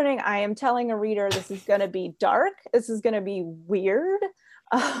with the opening, I am telling a reader, this is going to be dark, this is going to be weird,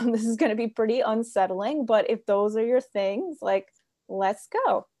 this is going to be pretty unsettling, but if those are your things, like, let's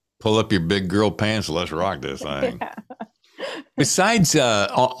go. Pull up your big girl pants, let's rock this thing. Yeah. Besides,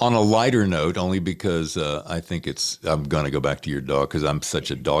 on a lighter note, only because I think I'm going to go back to your dog because I'm such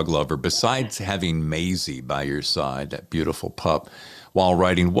a dog lover. Besides having Maisie by your side, that beautiful pup, while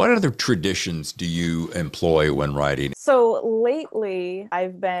writing, what other traditions do you employ when writing? So lately,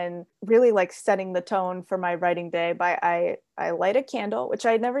 I've been really like setting the tone for my writing day by I light a candle, which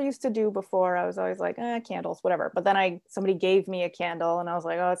I never used to do before. I was always like, candles, whatever. But then somebody gave me a candle and I was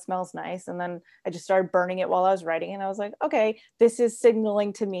like, oh, it smells nice. And then I just started burning it while I was writing. And I was like, okay, this is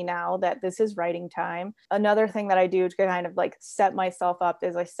signaling to me now that this is writing time. Another thing that I do to kind of like set myself up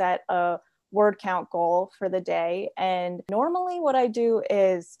is I set a word count goal for the day. And normally what I do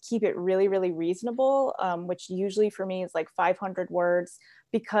is keep it really, really reasonable, which usually for me is like 500 words,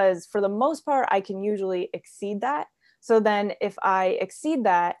 because for the most part, I can usually exceed that. So then if I exceed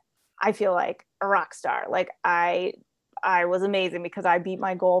that, I feel like a rock star. Like I was amazing because I beat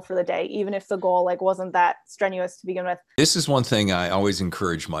my goal for the day, even if the goal like wasn't that strenuous to begin with. This is one thing I always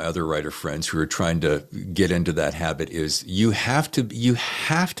encourage my other writer friends who are trying to get into that habit is you have to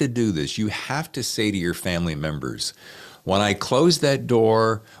do this. You have to say to your family members, when I close that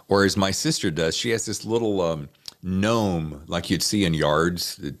door, or as my sister does, she has this little gnome like you'd see in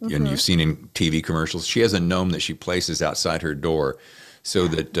yards and you've seen in TV commercials. She has a gnome that she places outside her door, so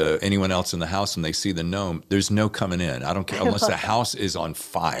that anyone else in the house, when they see the gnome, there's no coming in. I don't care unless the house is on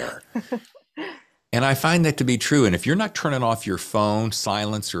fire. And I find that to be true. And if you're not turning off your phone,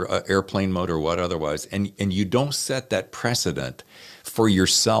 silence or airplane mode or what otherwise, and you don't set that precedent for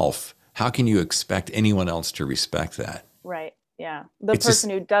yourself, how can you expect anyone else to respect that? Right. Yeah. The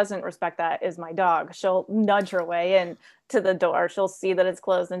person who doesn't respect that is my dog. She'll nudge her way in to the door. She'll see that it's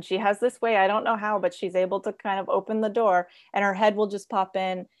closed, and she has this way, I don't know how, but she's able to kind of open the door, and her head will just pop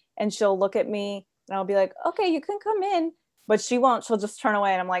in and she'll look at me and I'll be like, okay, you can come in, but she won't. She'll just turn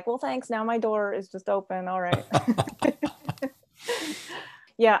away. And I'm like, well, thanks. Now my door is just open. All right.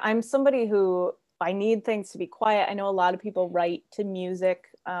 Yeah. I'm somebody who I need things to be quiet. I know a lot of people write to music.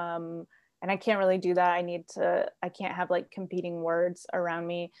 And I can't really do that. I can't have like competing words around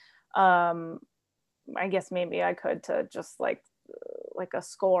me. I guess maybe I could to just like a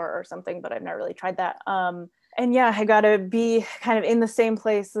score or something, but I've never really tried that. And yeah, I gotta be kind of in the same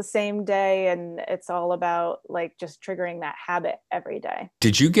place the same day. And it's all about like just triggering that habit every day.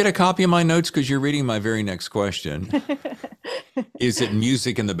 Did you get a copy of my notes? Because you're reading my very next question. Is it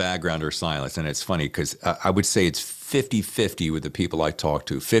music in the background or silence? And it's funny because I would say it's 50-50 with the people I talk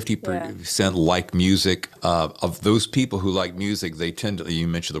to. 50% like music. Of those people who like music, they tend to, you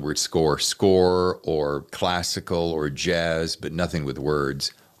mentioned the word score or classical or jazz, but nothing with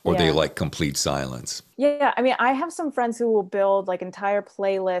words. Or they like complete silence. Yeah, I mean, I have some friends who will build like entire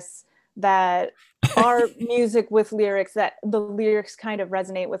playlists that are music with lyrics, that the lyrics kind of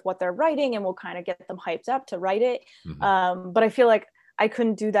resonate with what they're writing and will kind of get them hyped up to write it. Mm-hmm. But I feel like I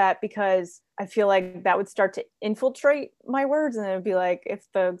couldn't do that because I feel like that would start to infiltrate my words. And it would be like, if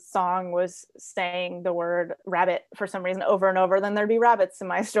the song was saying the word rabbit for some reason over and over, then there'd be rabbits in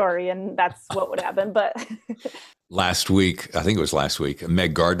my story. And that's what would happen. But last week, I think it was last week,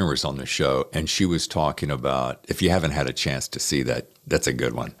 Meg Gardner was on the show, and she was talking about, if you haven't had a chance to see that, that's a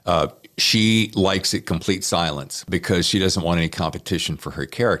good one. She likes it complete silence because she doesn't want any competition for her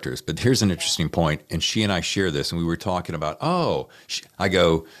characters. But here's an interesting point, and she and I share this, and we were talking about, I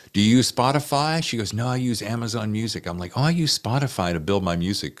go, do you use Spotify? She goes, no, I use Amazon Music. I'm like, I use Spotify to build my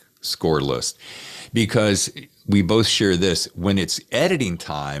music score list, because we both share this. When it's editing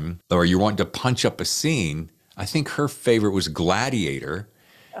time or you want to punch up a scene, I think her favorite was Gladiator.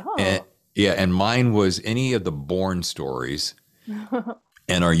 oh, And mine was any of the Bourne stories.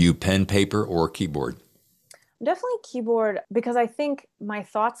 And are you pen, paper, or keyboard? definitely keyboard, because I think my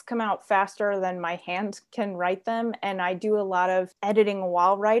thoughts come out faster than my hand can write them. And I do a lot of editing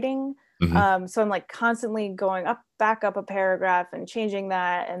while writing. So I'm like constantly going back up a paragraph and changing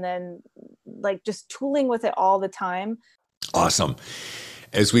that, and then like just tooling with it all the time. Awesome.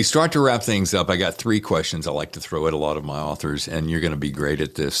 As we start to wrap things up, I got 3 questions I like to throw at a lot of my authors, and you're going to be great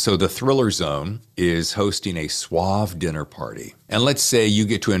at this. So the Thriller Zone is hosting a suave dinner party. And let's say you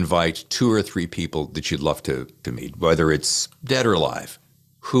get to invite 2 or 3 people that you'd love to meet, whether it's dead or alive.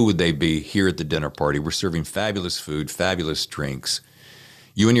 Who would they be here at the dinner party? We're serving fabulous food, fabulous drinks.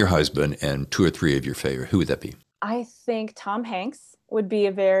 You and your husband and 2 or 3 of your favorite. Who would that be? I think Tom Hanks would be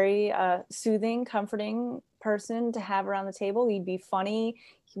a very soothing, comforting person to have around the table. He'd be funny.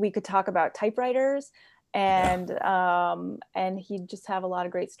 We could talk about typewriters, and he'd just have a lot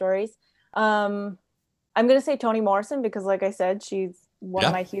of great stories. I'm going to say Toni Morrison, because like I said, she's one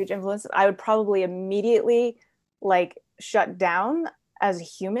of my huge influences. I would probably immediately like shut down as a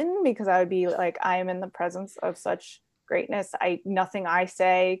human, because I would be like, I am in the presence of such greatness. Nothing I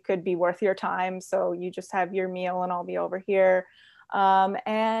say could be worth your time. So you just have your meal and I'll be over here.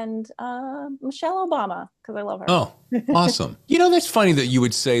 And Michelle Obama, because I love her. Oh, awesome. That's funny that you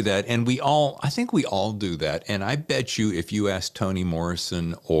would say that. And I think we all do that. And I bet you if you ask Toni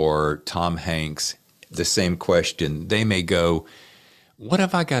Morrison or Tom Hanks the same question, they may go, what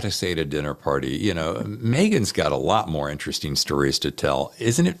have I got to say at a dinner party? Megan's got a lot more interesting stories to tell,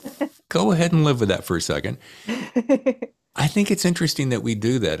 isn't it? Go ahead and live with that for a second. I think it's interesting that we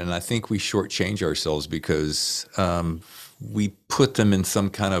do that. And I think we shortchange ourselves because we put them in some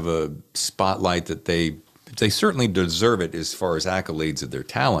kind of a spotlight that they certainly deserve it as far as accolades of their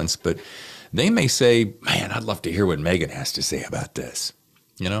talents, but they may say, man, I'd love to hear what Megan has to say about this,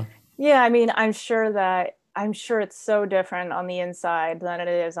 Yeah, I mean, I'm sure it's so different on the inside than it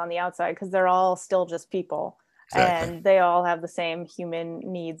is on the outside, because they're all still just people. Exactly. And they all have the same human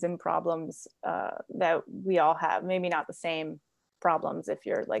needs and problems that we all have. Maybe not the same problems if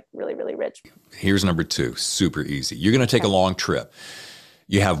you're like really, really rich. Here's number 2, super easy. You're going to take a long trip.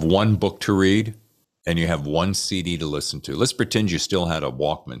 You have 1 book to read and you have 1 CD to listen to. Let's pretend you still had a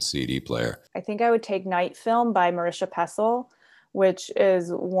Walkman CD player. I think I would take Night Film by Marisha Pessl, which is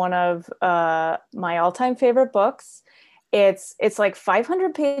one of my all-time favorite books. It's like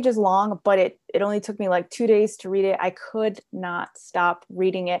 500 pages long, but it only took me like 2 days to read it. I could not stop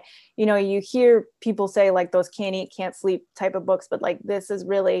reading it. You hear people say like those can't eat, can't sleep type of books, but like this is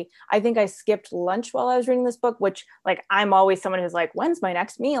really, I think I skipped lunch while I was reading this book, which like, I'm always someone who's like, when's my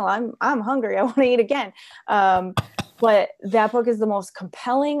next meal? I'm hungry. I want to eat again. But that book is the most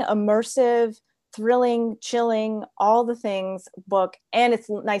compelling, immersive, thrilling, chilling, all the things book. And it's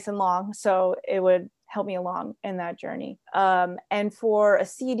nice and long. So it would help me along in that journey. And for a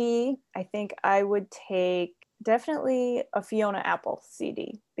CD, I think I would take definitely a Fiona Apple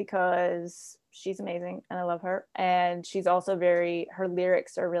CD, because she's amazing and I love her. And she's also her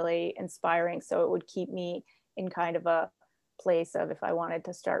lyrics are really inspiring. So it would keep me in kind of a place of, if I wanted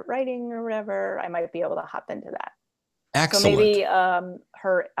to start writing or whatever, I might be able to hop into that. Excellent. So maybe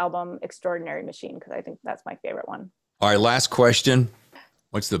her album Extraordinary Machine, because I think that's my favorite one. All right, last question.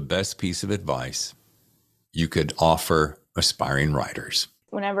 What's the best piece of advice you could offer aspiring writers?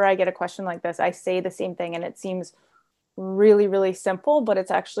 Whenever I get a question like this, I say the same thing, and it seems really, really simple, but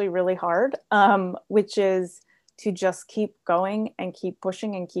it's actually really hard, which is to just keep going and keep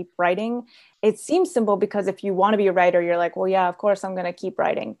pushing and keep writing. It seems simple because if you want to be a writer, you're like, well, yeah, of course I'm going to keep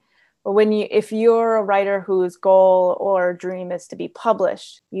writing. But if you're a writer whose goal or dream is to be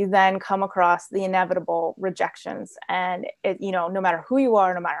published, you then come across the inevitable rejections. And no matter who you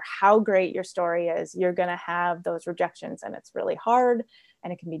are, no matter how great your story is, you're going to have those rejections. And it's really hard,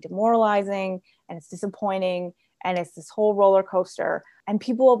 and it can be demoralizing, and it's disappointing. and it's this whole roller coaster. And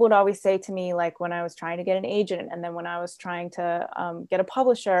people would always say to me, like when I was trying to get an agent, and then when I was trying to get a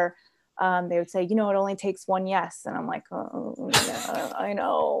publisher, they would say, it only takes one yes. And I'm like, oh, yeah, I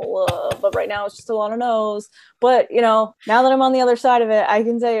know, but right now it's just a lot of no's. But, now that I'm on the other side of it, I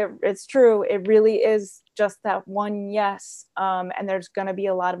can say it's true. It really is just that one yes. And there's going to be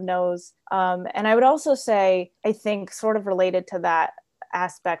a lot of no's. And I would also say, I think sort of related to that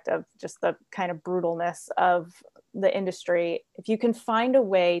aspect of just the kind of brutalness of the industry, if you can find a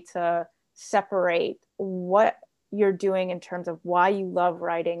way to separate what you're doing in terms of why you love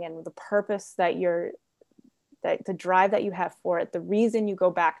writing and the purpose that the drive that you have for it, the reason you go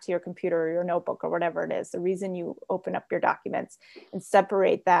back to your computer or your notebook or whatever it is, the reason you open up your documents, and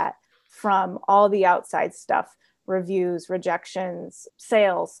separate that from all the outside stuff, reviews, rejections,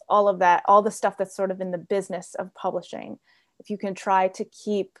 sales, all of that, all the stuff that's sort of in the business of publishing. If you can try to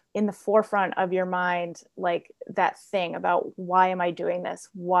keep in the forefront of your mind, like that thing about why am I doing this?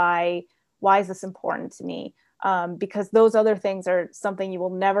 Why is this important to me? Because those other things are something you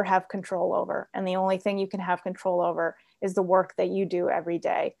will never have control over. And the only thing you can have control over is the work that you do every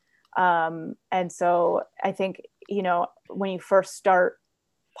day. And so I think, when you first start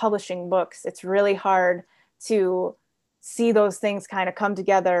publishing books, it's really hard to see those things kind of come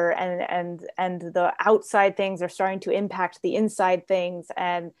together, and the outside things are starting to impact the inside things.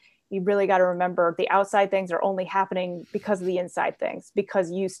 And you really got to remember the outside things are only happening because of the inside things,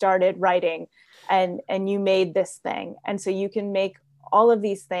 because you started writing and you made this thing. And so you can make all of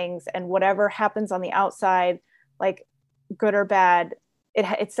these things, and whatever happens on the outside, like good or bad,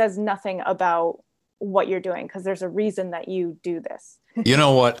 it says nothing about what you're doing, because there's a reason that you do this. You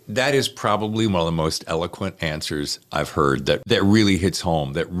know what? That is probably one of the most eloquent answers I've heard that really hits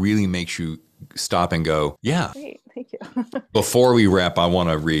home, that really makes you stop and go, yeah. Great. Thank you. Before we wrap, I want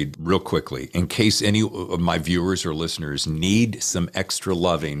to read real quickly, in case any of my viewers or listeners need some extra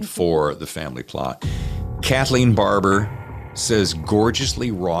loving for The Family Plot. Kathleen Barber says,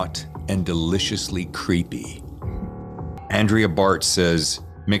 gorgeously wrought and deliciously creepy. Andrea Bart says,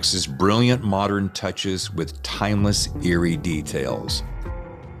 mixes brilliant modern touches with timeless, eerie details.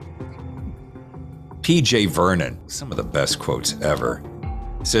 P.J. Vernon, some of the best quotes ever,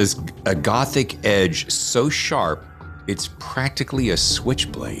 says, a gothic edge so sharp, it's practically a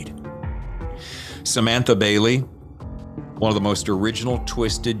switchblade. Samantha Bailey, one of the most original,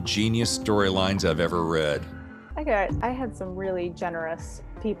 twisted, genius storylines I've ever read. I had some really generous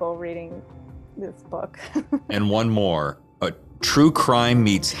people reading this book. And one more. True Crime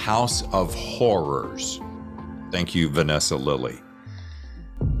meets House of Horrors. Thank you, Vanessa Lilly.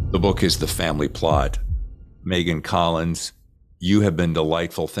 The book is The Family Plot. Megan Collins, you have been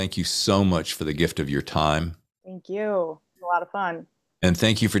delightful. Thank you so much for the gift of your time. Thank you. It was a lot of fun. And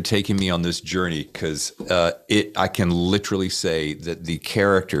thank you for taking me on this journey, because I can literally say that the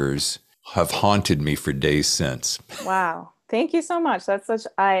characters have haunted me for days since. Wow. Thank you so much.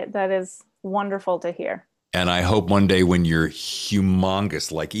 That is wonderful to hear. And I hope one day when you're humongous,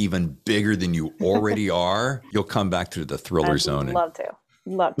 like even bigger than you already are, you'll come back to the Thriller Zone.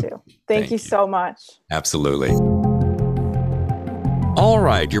 Love to. Thank you so much. Absolutely. All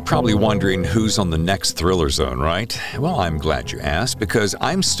right, you're probably wondering who's on the next Thriller Zone, right? Well, I'm glad you asked, because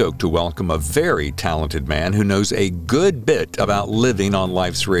I'm stoked to welcome a very talented man who knows a good bit about living on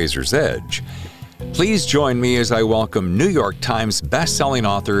life's razor's edge. Please join me as I welcome New York Times bestselling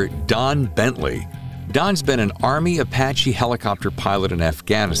author Don Bentley. Don's been an Army Apache helicopter pilot in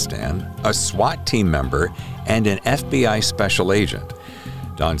Afghanistan, a SWAT team member, and an FBI special agent.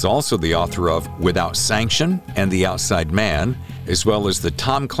 Don's also the author of Without Sanction and The Outside Man, as well as the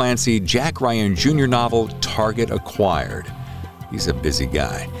Tom Clancy Jack Ryan Jr. novel Target Acquired. He's a busy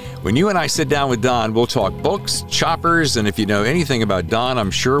guy. When you and I sit down with Don, we'll talk books, choppers, and if you know anything about Don, I'm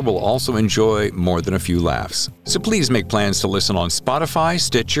sure we'll also enjoy more than a few laughs. So please make plans to listen on Spotify,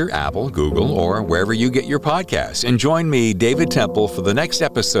 Stitcher, Apple, Google, or wherever you get your podcasts. And join me, David Temple, for the next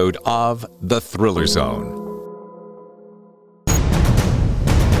episode of The Thriller Zone.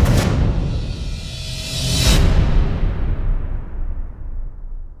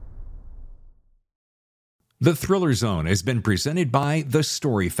 The Thriller Zone has been presented by The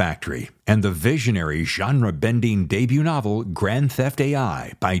Story Factory and the visionary genre-bending debut novel Grand Theft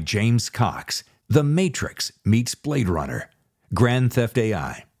AI by James Cox. The Matrix meets Blade Runner. Grand Theft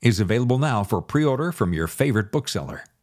AI is available now for pre-order from your favorite bookseller.